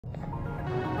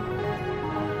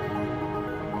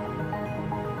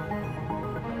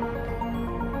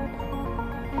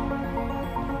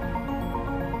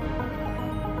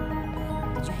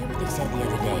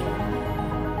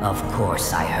Of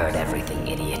course I heard everything,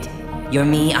 idiot. You're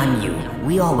me, I'm you.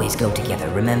 We always go together,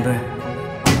 remember?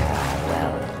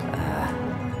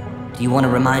 Do you want to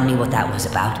remind me what that was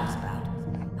about?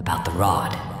 About the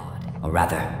rod. Or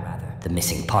rather, the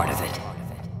missing part of it.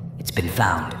 It's been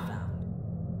found.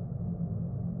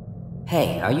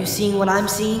 Hey, are you seeing what I'm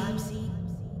seeing?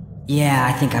 Yeah,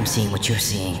 I think I'm seeing what you're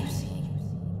seeing.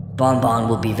 Banban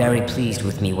will be very pleased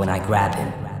with me when I grab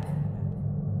him.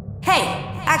 Hey!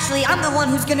 Actually, I'm the one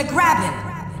who's gonna grab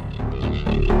him!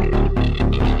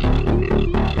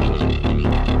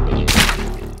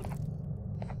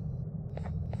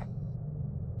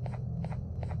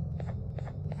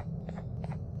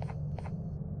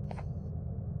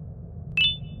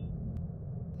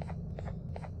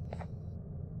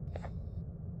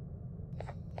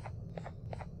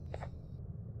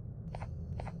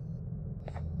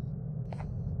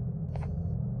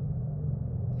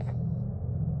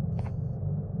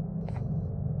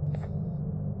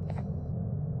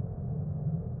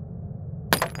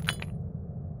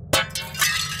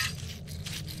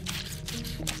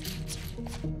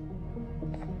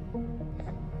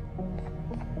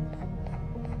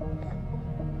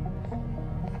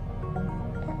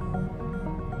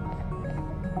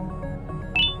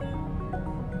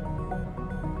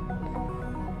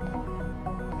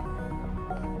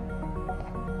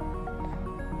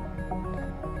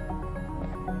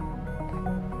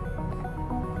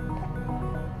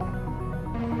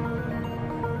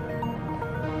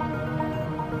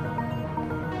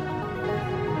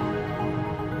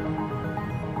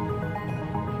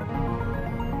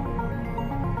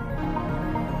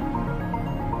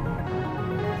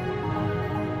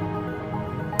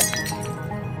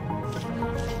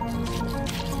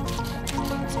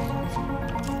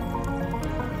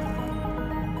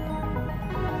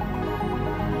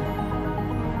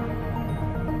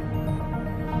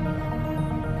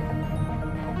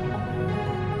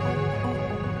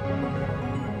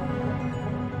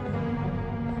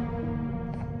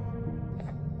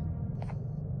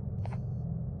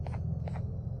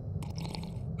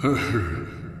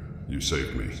 You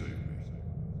saved me.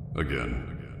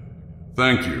 Again.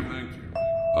 Thank you.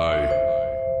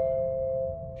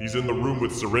 He's in the room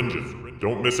with Syringeon.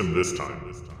 Don't miss him this time.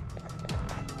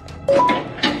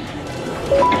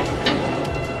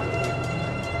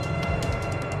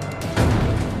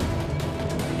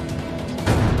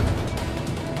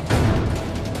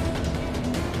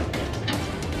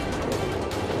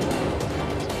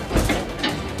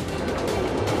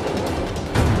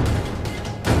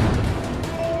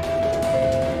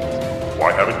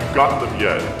 Why haven't you gotten them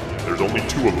yet? There's only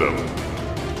 2 of them.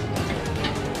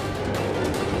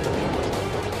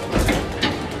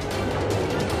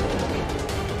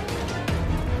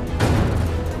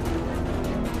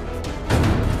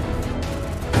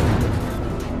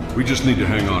 We just need to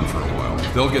hang on for a while.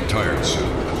 They'll get tired soon.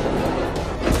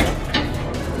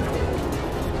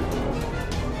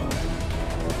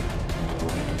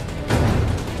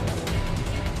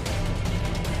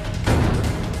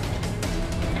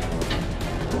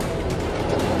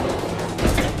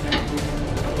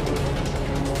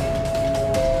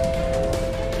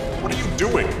 What are you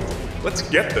doing? Let's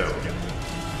get them.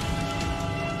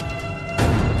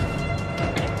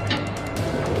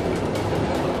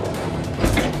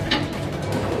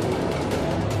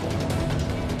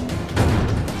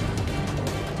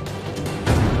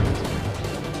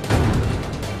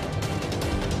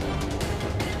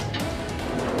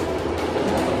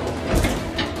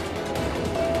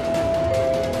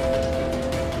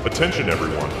 Attention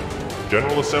everyone.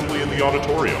 General Assembly in the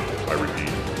auditorium. I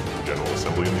repeat, General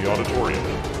Assembly in the auditorium.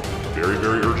 Very,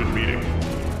 very urgent meeting.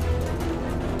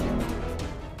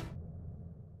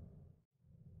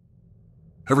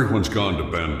 Everyone's gone to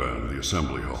Banban, the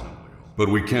assembly hall. But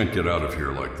we can't get out of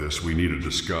here like this. We need a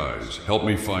disguise. Help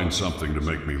me find something to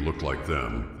make me look like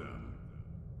them.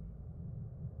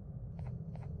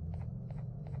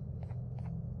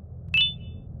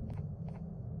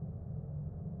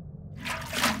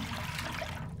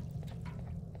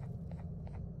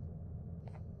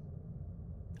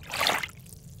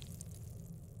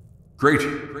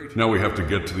 Great. Now we have to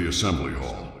get to the assembly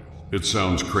hall. It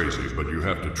sounds crazy, but you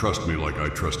have to trust me like I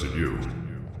trusted you.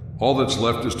 All that's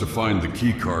left is to find the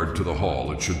key card to the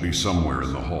hall. It should be somewhere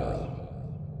in the hall.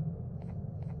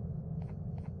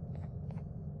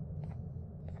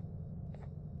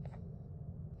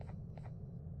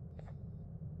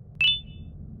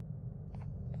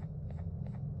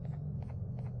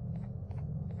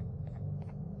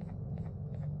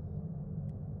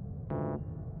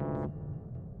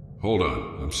 Hold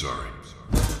on, I'm sorry.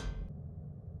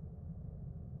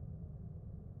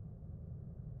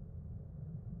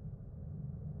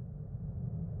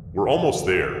 We're almost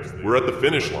there. We're at the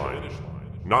finish line.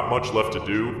 Not much left to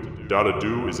do.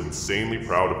 Dadadoo is insanely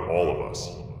proud of all of us.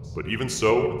 But even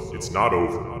so, it's not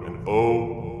over. And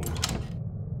oh...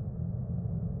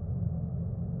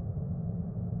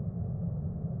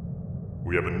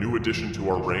 We have a new addition to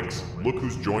our ranks. Look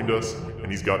who's joined us, and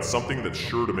he's got something that's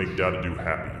sure to make Dadadoo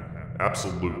happy.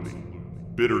 Absolutely.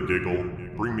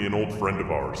 Bittergiggle, bring me an old friend of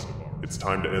ours. It's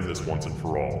time to end this once and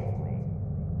for all.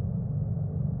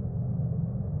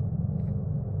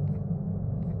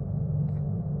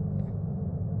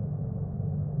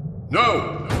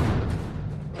 No!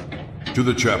 To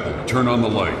the chapel. Turn on the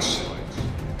lights.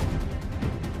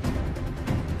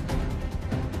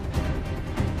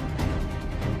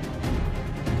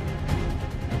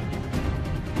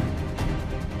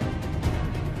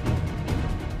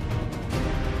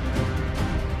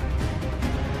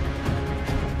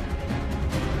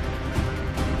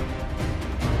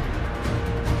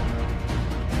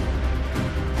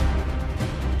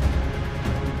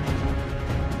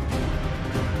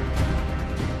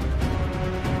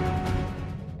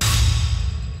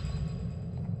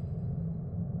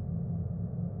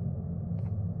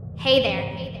 Hey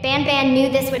there. Banban knew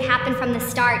this would happen from the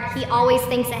start. He always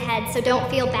thinks ahead, so don't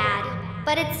feel bad.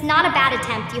 But it's not a bad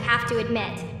attempt, you have to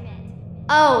admit.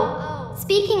 Oh,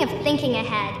 speaking of thinking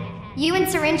ahead, you and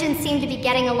Syringeon seem to be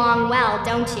getting along well,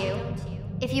 don't you?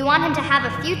 If you want him to have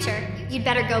a future, you'd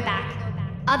better go back.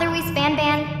 Otherwise,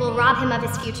 Banban will rob him of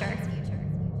his future.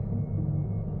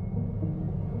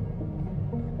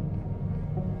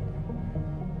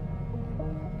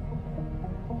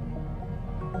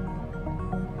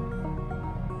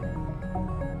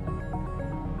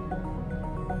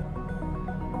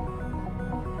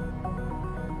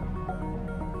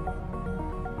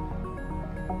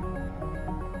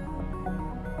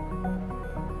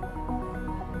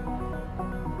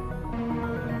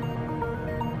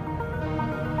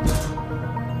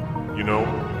 You know,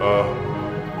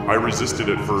 I resisted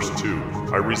at first too.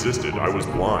 I resisted, I was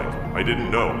blind. I didn't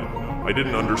know. I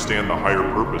didn't understand the higher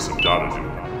purpose of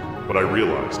Dadadoo. But I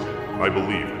realized, I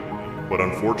believed. But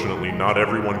unfortunately, not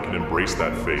everyone can embrace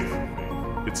that faith.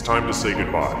 It's time to say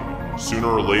goodbye. Sooner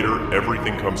or later,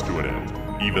 everything comes to an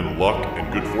end. Even luck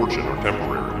and good fortune are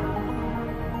temporary.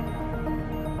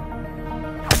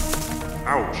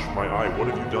 Ouch, my eye, what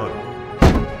have you done?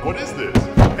 What is this?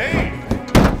 Hey!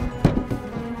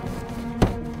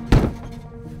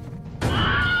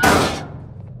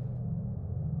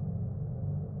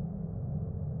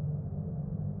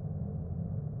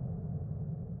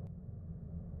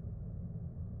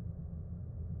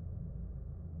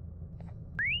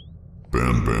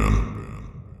 Banban,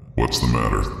 what's the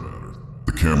matter?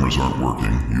 The cameras aren't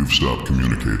working, you've stopped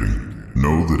communicating.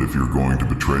 Know that if you're going to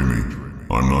betray me,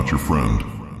 I'm not your friend.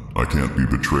 I can't be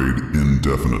betrayed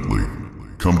indefinitely.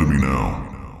 Come to me now.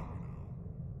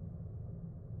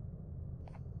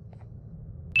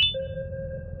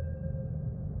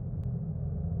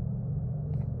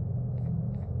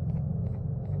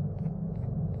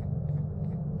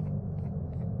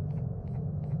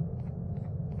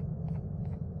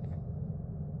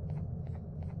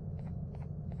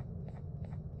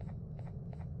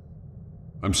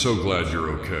 I'm so glad you're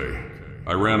okay.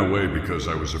 I ran away because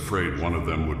I was afraid one of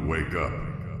them would wake up.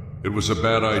 It was a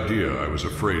bad idea. I was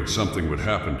afraid something would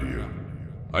happen to you.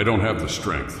 I don't have the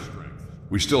strength.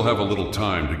 We still have a little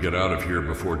time to get out of here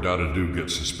before Dadadoo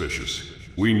gets suspicious.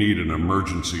 We need an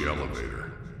emergency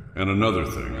elevator. And another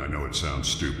thing, I know it sounds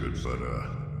stupid, but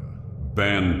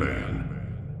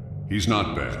Banban. He's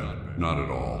not bad, not at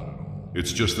all.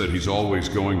 It's just that he's always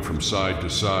going from side to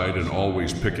side and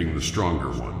always picking the stronger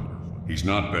one. He's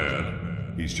not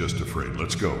bad, he's just afraid.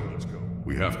 Let's go.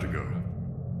 We have to go.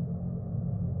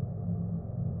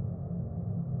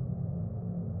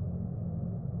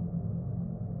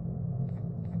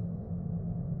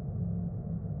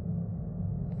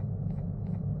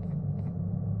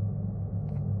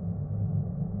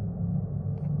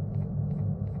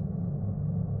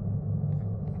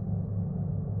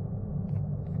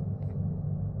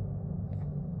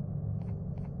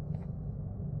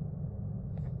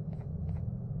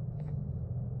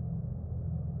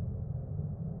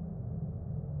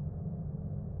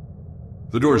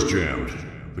 The door's jammed.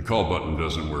 The call button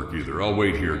doesn't work either. I'll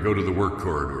wait here. Go to the work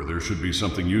corridor. There should be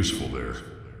something useful there.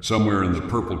 Somewhere in the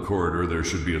purple corridor, there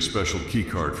should be a special key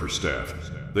card for staff.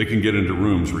 They can get into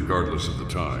rooms regardless of the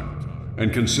time.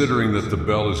 And considering that the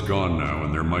bell is gone now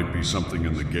and there might be something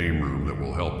in the game room that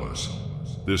will help us,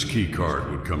 this key card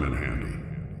would come in handy.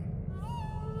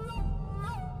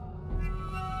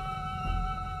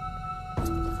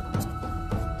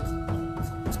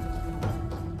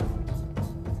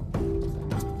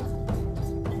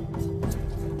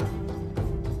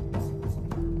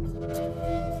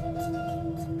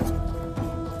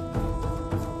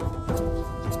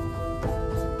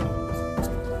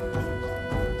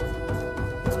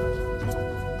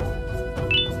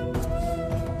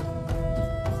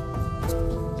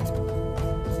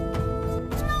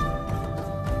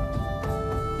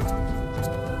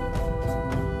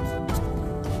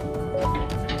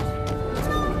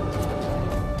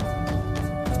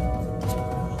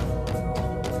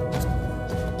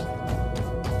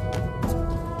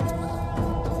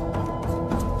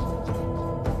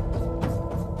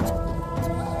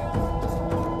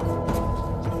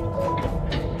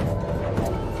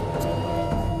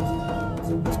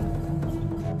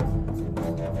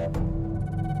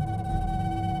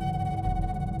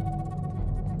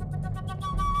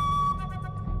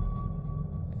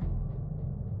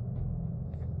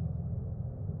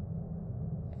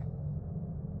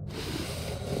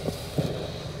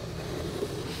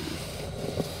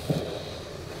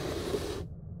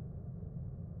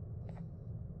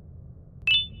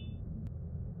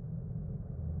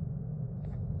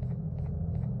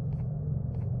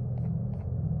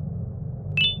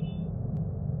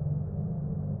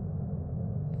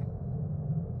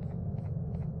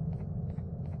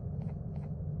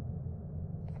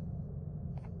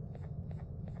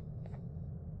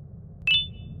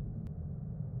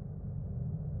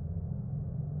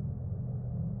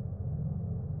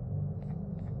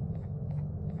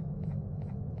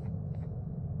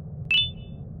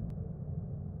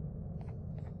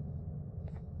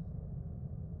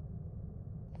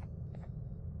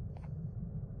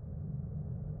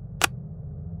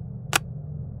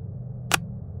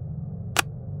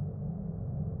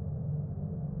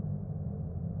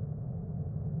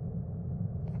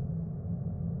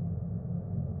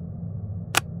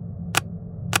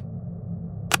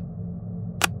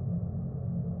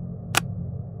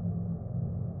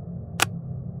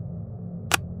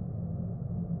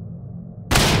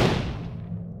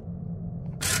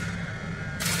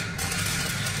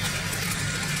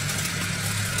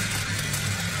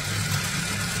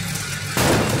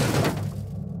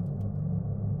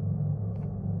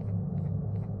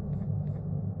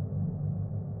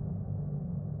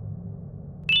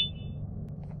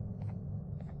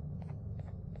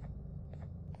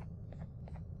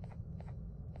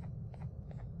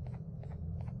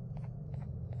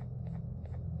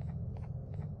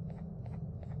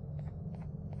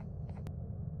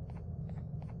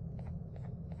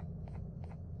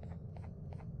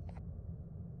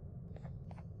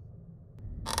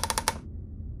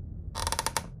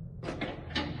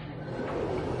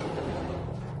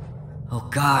 Oh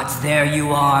gods, there you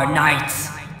are, knights!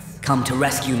 Come to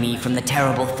rescue me from the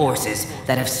terrible forces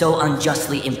that have so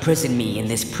unjustly imprisoned me in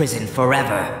this prison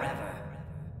forever.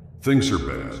 Things are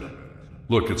bad.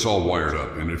 Look, it's all wired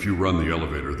up, and if you run the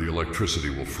elevator, the electricity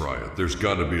will fry it. There's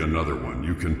gotta be another one.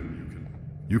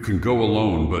 You can go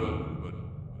alone,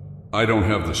 but I don't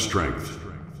have the strength.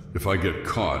 If I get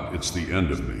caught, it's the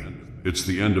end of me. It's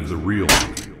the end of the real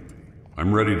me.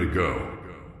 I'm ready to go.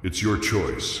 It's your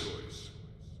choice.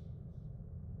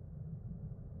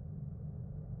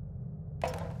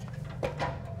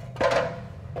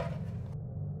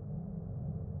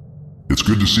 It's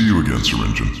good to see you again,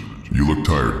 Syringeon. You look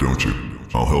tired, don't you?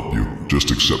 I'll help you. Just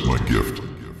accept my gift.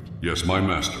 Yes, my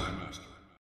master.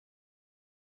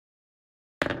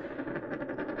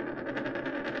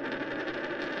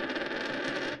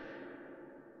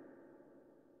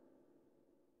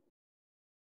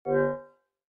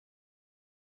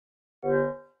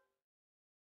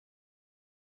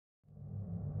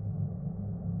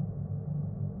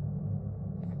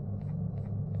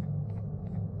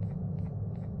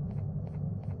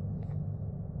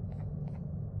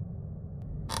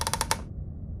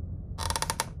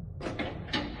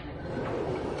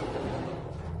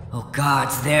 Oh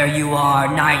gods, there you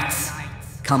are, knights!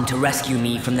 Come to rescue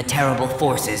me from the terrible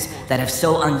forces that have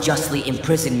so unjustly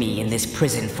imprisoned me in this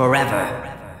prison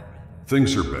forever.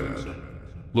 Things are bad.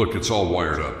 Look, it's all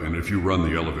wired up, and if you run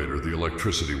the elevator, the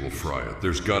electricity will fry it.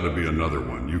 There's gotta be another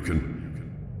one. You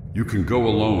can go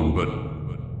alone,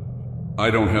 but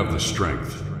I don't have the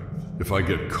strength. If I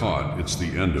get caught, it's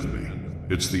the end of me.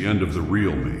 It's the end of the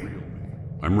real me.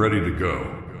 I'm ready to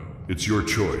go. It's your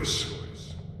choice.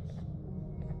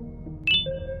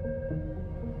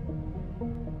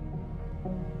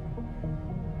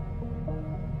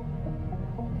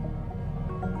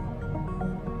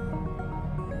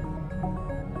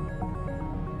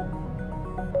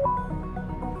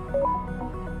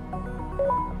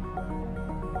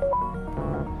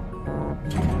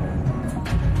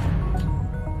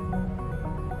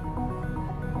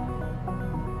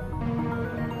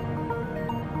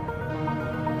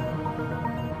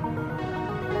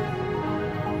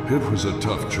 It was a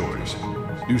tough choice.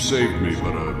 You saved me,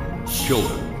 but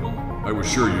killed him. I was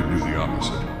sure you'd do the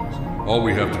opposite. All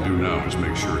we have to do now is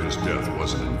make sure his death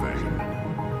wasn't in vain.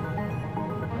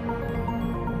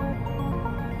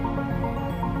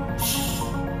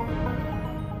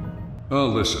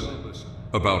 Listen.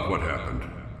 About what happened.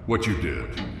 What you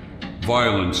did.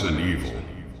 Violence and evil.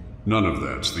 None of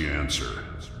that's the answer.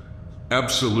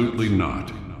 Absolutely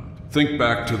not. Think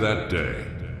back to that day.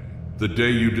 The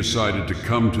day you decided to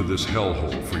come to this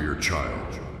hellhole for your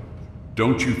child.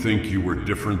 Don't you think you were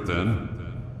different then?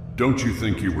 Don't you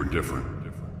think you were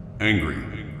different? Angry.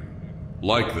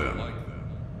 Like them.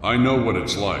 I know what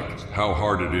it's like, how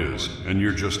hard it is, and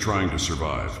you're just trying to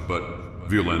survive, but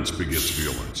violence begets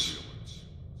violence.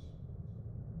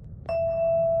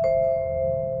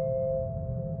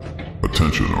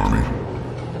 Attention, Army.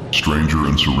 Stranger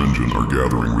and Syringeon are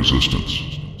gathering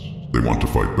resistance. They want to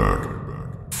fight back.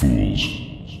 Fools.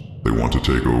 They want to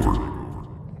take over.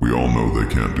 We all know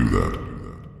they can't do that.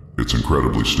 It's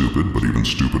incredibly stupid, but even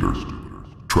stupider.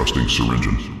 Trusting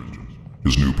Syringeon.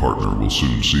 His new partner will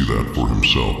soon see that for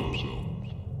himself.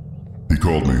 He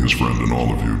called me his friend and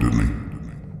all of you, didn't he?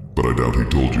 But I doubt he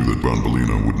told you that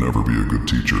Banbaleena would never be a good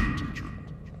teacher.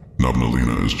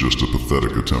 Banbaleena is just a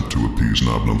pathetic attempt to appease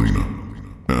Banbaleena,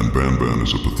 and Banban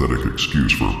is a pathetic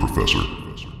excuse for a professor.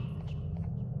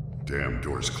 Damn,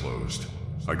 door's closed.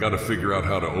 I gotta figure out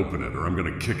how to open it, or I'm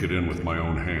gonna kick it in with my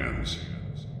own hands.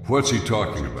 What's he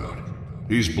talking about?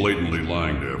 He's blatantly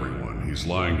lying to everyone. He's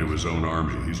lying to his own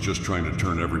army. He's just trying to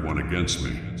turn everyone against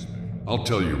me. I'll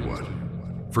tell you what.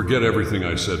 Forget everything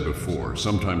I said before.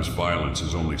 Sometimes violence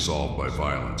is only solved by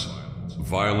violence.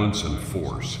 Violence and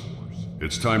force.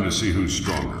 It's time to see who's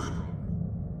stronger.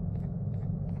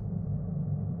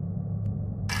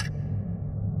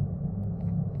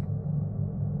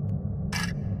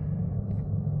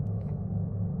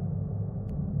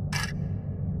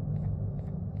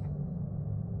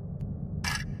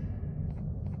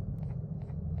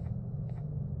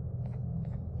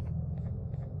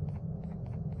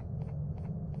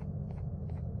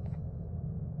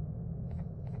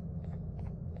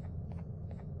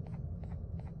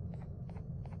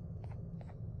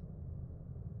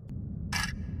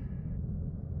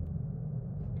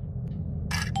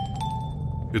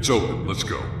 It's open. Let's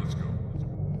go.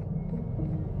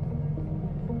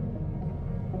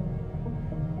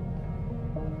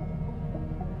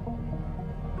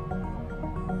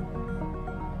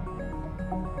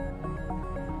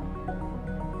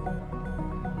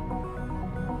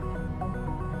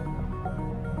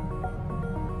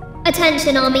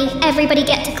 Attention, Army. Everybody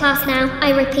get to class now. I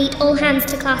repeat, all hands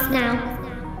to class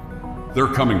now. They're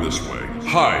coming this way.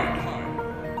 Hide!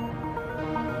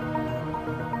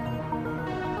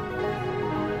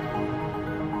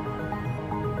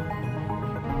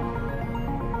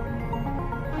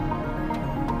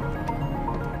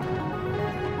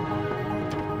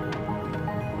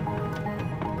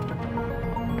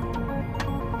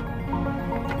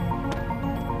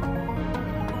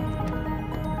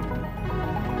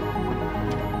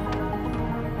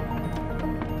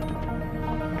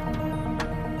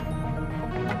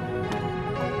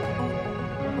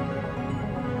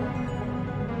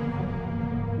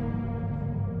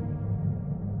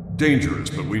 Dangerous,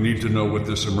 but we need to know what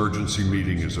this emergency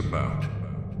meeting is about.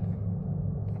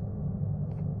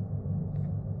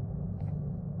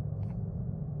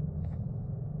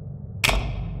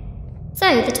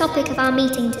 So, the topic of our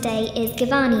meeting today is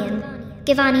Givanium,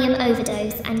 Givanium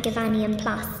Overdose, and Givanium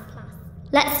Plus.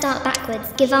 Let's start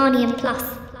backwards. Givanium Plus.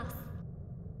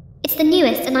 It's the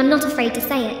newest, and I'm not afraid to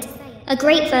say it. A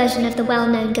great version of the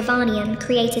well-known Givanium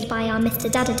created by our Mr.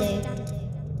 Dadadoo.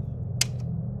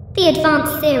 The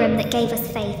advanced serum that gave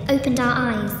us faith opened our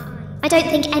eyes. I don't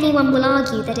think anyone will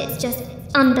argue that it's just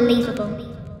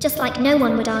unbelievable, just like no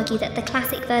one would argue that the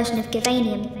classic version of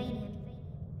Givanium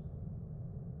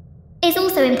is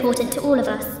also important to all of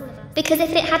us, because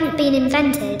if it hadn't been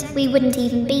invented, we wouldn't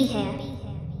even be here.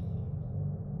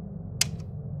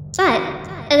 But,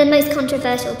 the most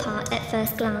controversial part at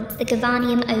first glance, the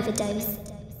Givanium overdose.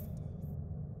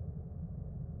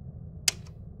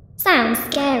 Sounds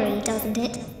scary, doesn't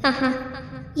it?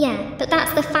 Yeah, but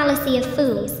that's the fallacy of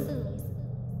fools.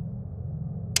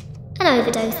 An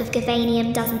overdose of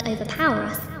Givanium doesn't overpower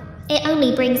us. It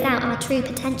only brings out our true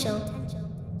potential.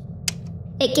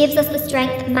 It gives us the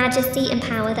strength, majesty, and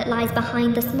power that lies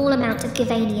behind the small amount of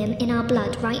Givanium in our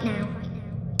blood right now.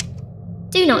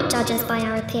 Do not judge us by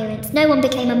our appearance. No one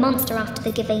became a monster after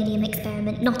the Givanium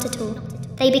experiment, not at all.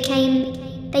 They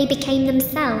became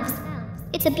themselves.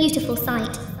 It's a beautiful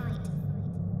sight.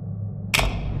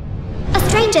 A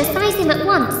stranger, size him at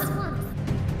once!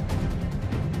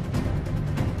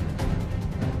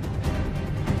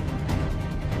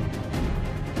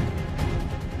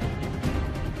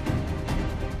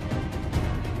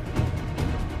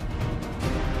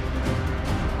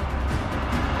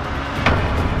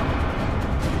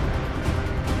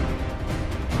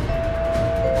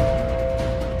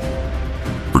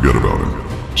 Forget about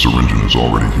him. Syringeon is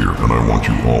already here, and I want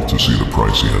you all to see the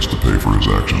price he has to pay for his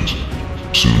actions.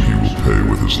 Soon he will pay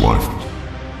with his life.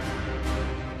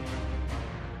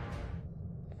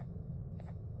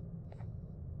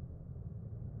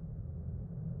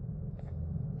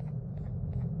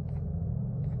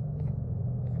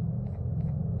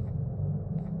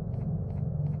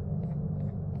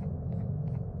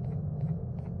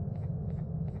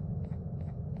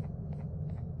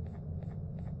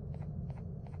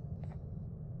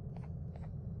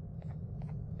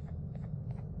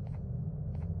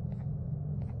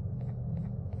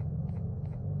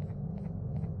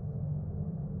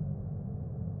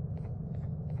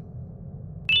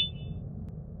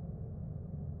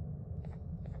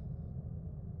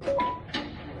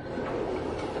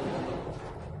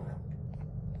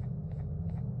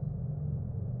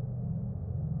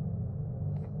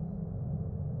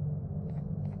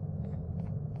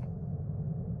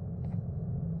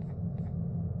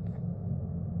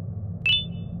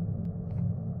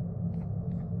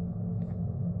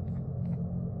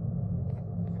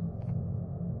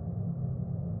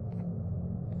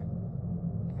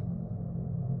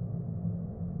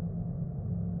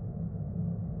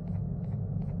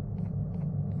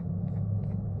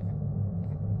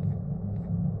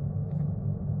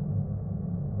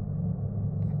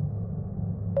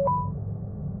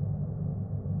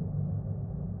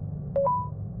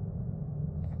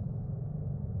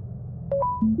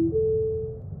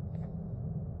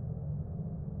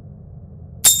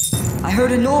 I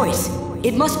heard a noise.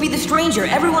 It must be the stranger.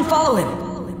 Everyone follow him.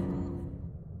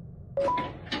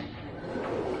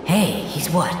 Hey, he's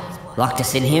what? Locked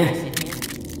us in here?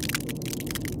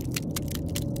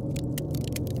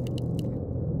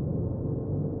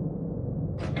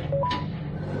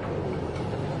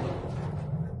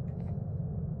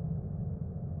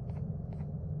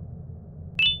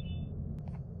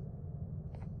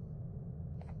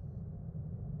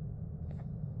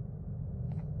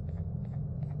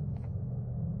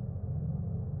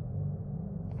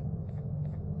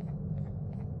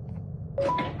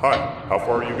 Hi, how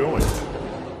far are you going?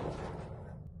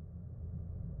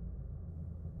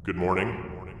 Good morning.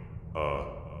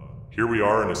 Here we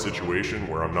are in a situation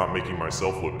where I'm not making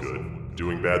myself look good.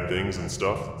 doing bad things and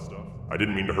stuff. I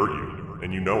didn't mean to hurt you,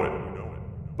 and you know it.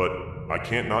 But I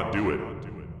can't not do it.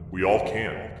 We all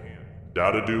can.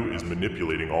 Dadadoo is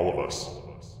manipulating all of us.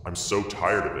 I'm so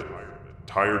tired of it.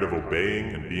 Tired of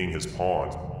obeying and being his pawn.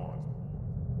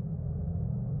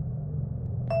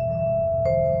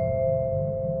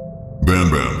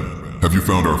 Banban, have you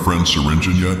found our friend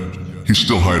Syringeon yet? He's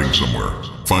still hiding somewhere.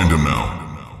 Find him now.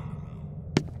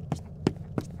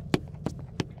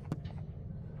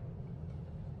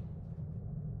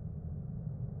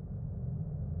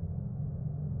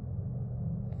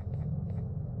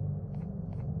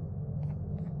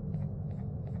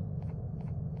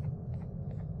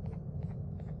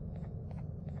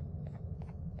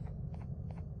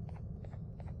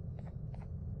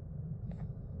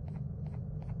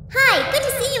 Hi, good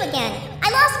to see you again. I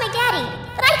lost my daddy,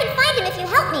 but I can find him if you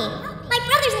help me. My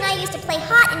brothers and I used to play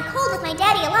hot and cold with my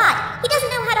daddy a lot. He doesn't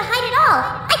know how to hide at all.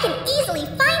 I can easily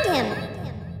find him.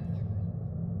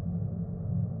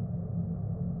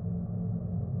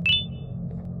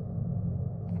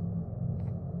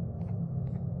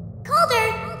 Colder.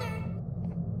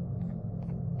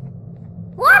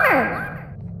 Warmer.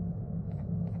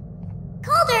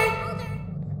 Colder.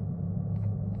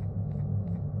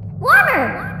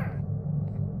 Warmer.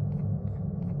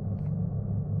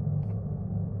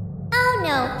 Oh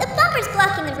no, the bumper's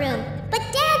blocking the room. But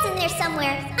Dad's in there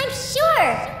somewhere, I'm sure.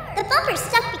 The bumper's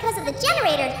stuck because of the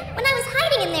generator. When I was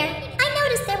hiding in there, I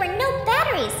noticed there were no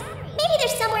batteries. Maybe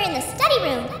they're somewhere in the study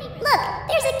room. Look,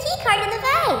 there's a key card in the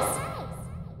vase.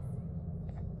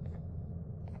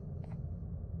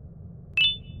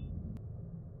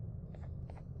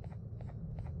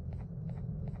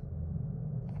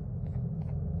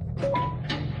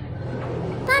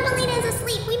 Banbaleena is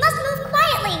asleep. We must move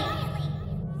quietly.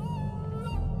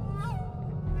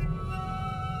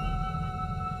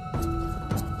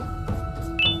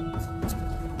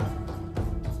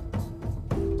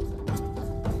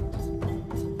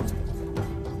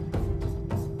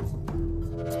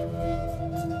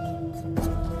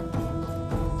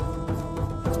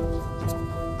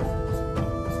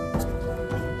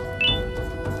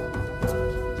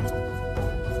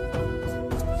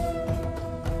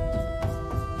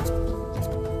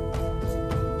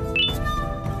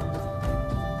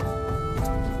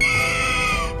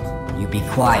 You be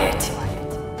quiet.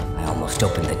 I almost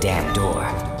opened the damn door.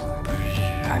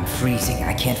 I'm freezing.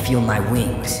 I can't feel my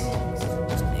wings.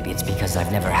 Maybe it's because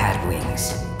I've never had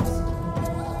wings.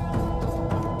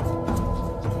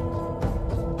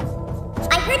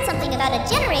 I heard something about a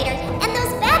generator and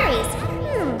those batteries.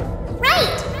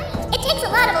 Right. It takes a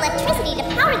lot of electricity to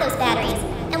power those batteries.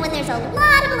 And when there's a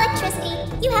lot of electricity,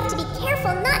 you have to be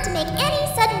careful not to make any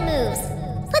sudden moves.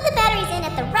 Put the batteries in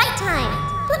at the right time.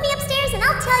 Put me upstairs and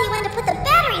I'll tell you when to put the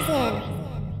batteries in.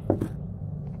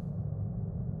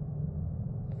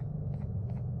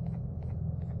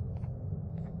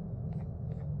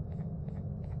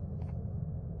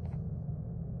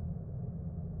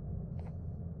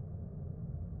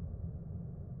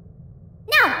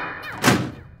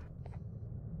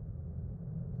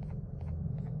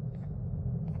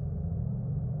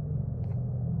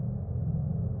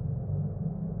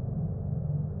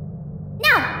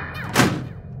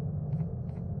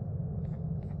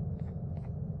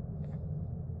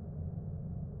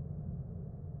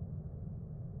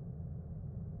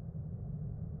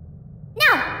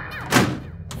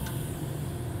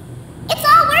 It's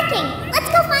all working! Let's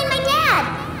go find my dad!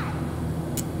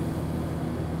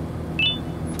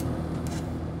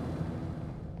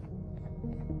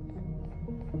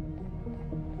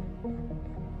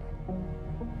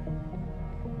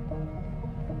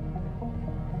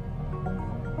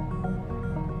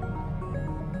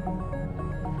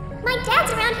 My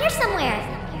dad's around here somewhere!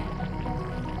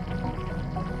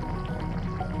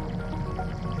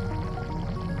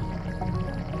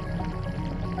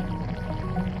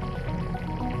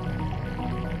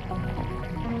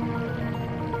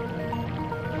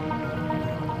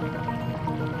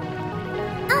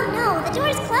 The door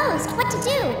is closed. What to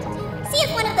do? See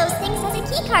if one of those things has a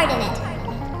key card in it.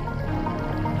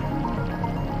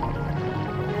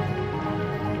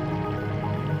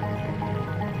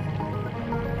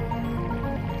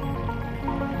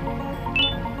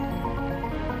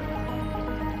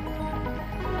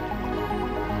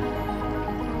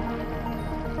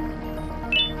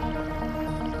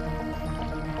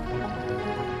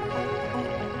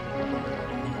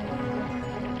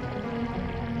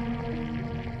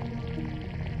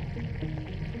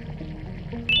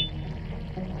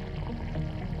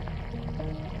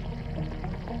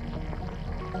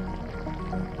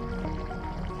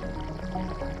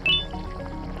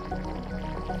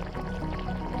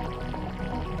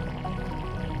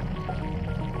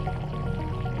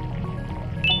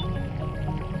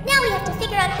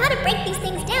 figure out how to break these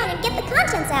things down and get the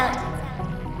contents out.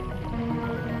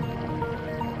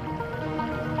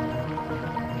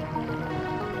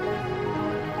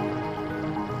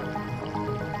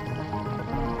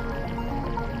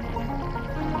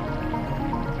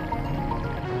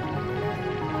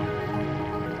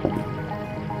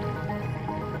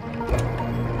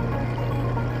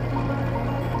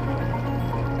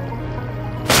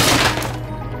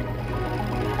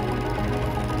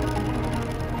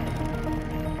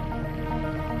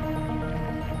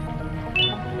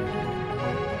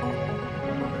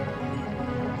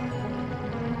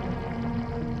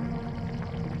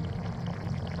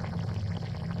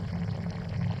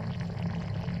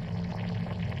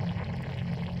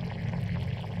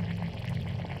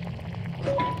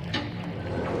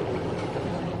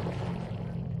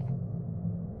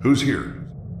 Who's here?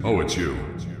 Oh, it's you.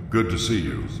 Good to see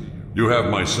you. You have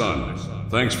my son.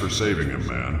 Thanks for saving him,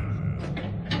 man.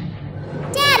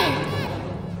 Daddy!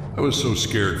 I was so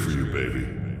scared for you, baby.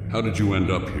 How did you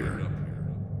end up here?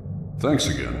 Thanks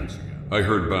again. I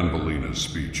heard Banbaleena's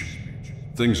speech.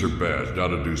 Things are bad.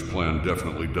 Dadadoo's plan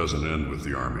definitely doesn't end with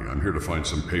the army. I'm here to find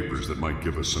some papers that might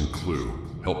give us some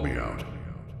clue. Help me out.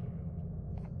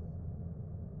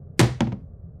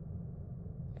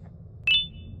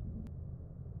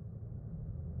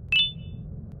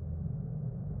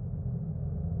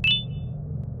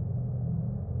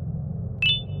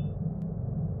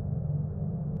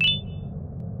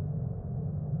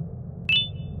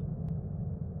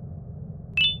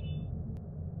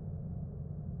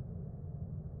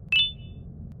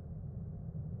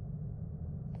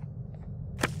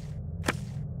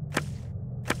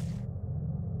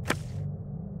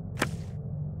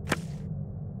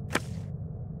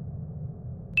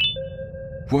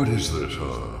 What is this?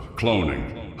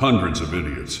 Cloning. Hundreds of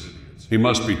idiots. He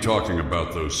must be talking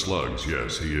about those slugs.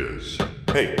 Yes, he is.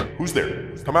 Hey, who's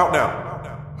there? Come out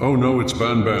now. Oh no, it's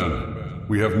Banban.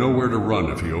 We have nowhere to run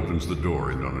if he opens the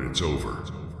door and it's over.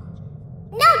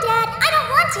 No, Dad, I don't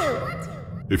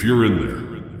want to! If you're in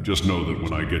there, just know that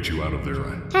when I get you out of there,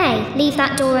 Hey, leave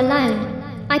that door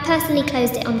alone. I personally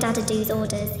closed it on Dadadoo's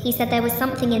orders. He said there was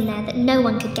something in there that no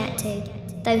one could get to.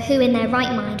 Though who in their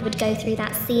right mind would go through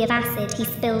that sea of acid he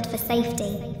spilled for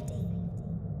safety?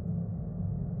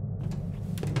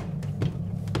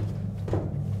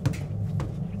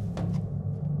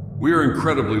 We are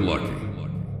incredibly lucky.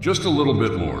 Just a little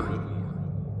bit more.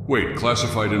 Wait,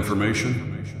 classified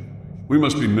information? We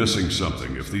must be missing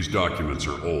something if these documents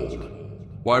are old.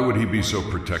 Why would he be so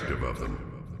protective of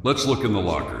them? Let's look in the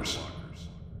lockers.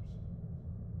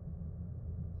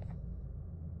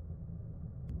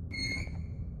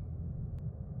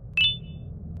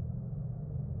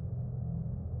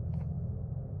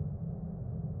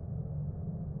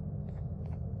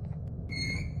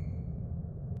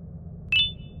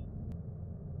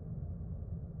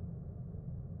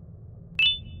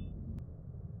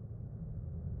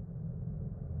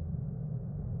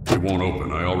 It won't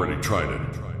open. I already tried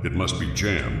it. It must be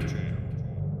jammed.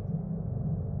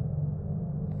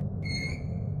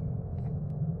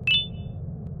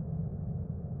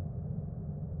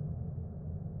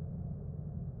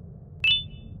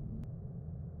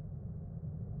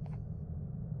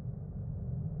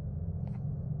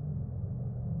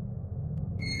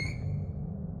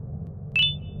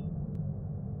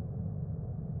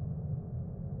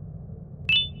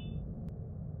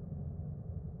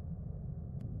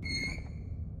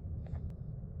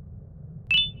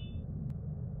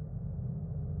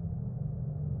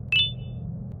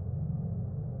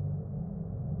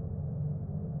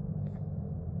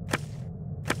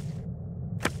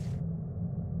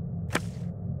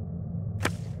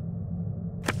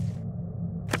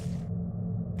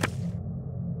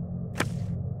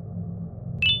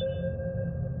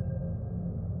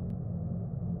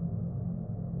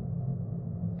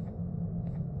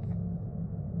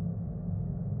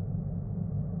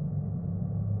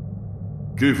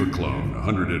 Give a clone.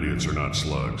 100 idiots are not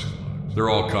slugs. They're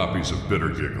all copies of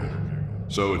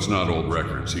Bittergiggle. So it's not old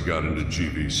records. He got into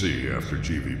GVC after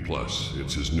GV+.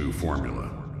 It's his new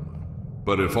formula.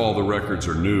 But if all the records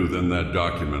are new, then that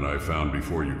document I found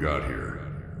before you got here.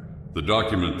 The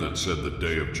document that said the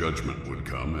Day of Judgment would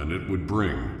come, and it would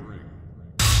bring...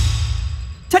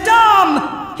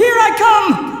 Tadam! Here I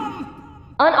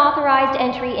come! Unauthorized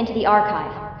entry into the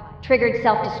archive. Triggered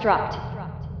self-destruct.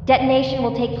 Detonation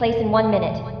will take place in 1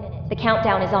 minute. The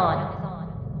countdown is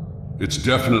on. It's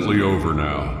definitely over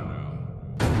now.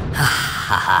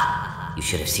 Ha ha. You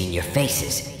should have seen your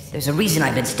faces. There's a reason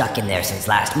I've been stuck in there since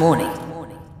last morning.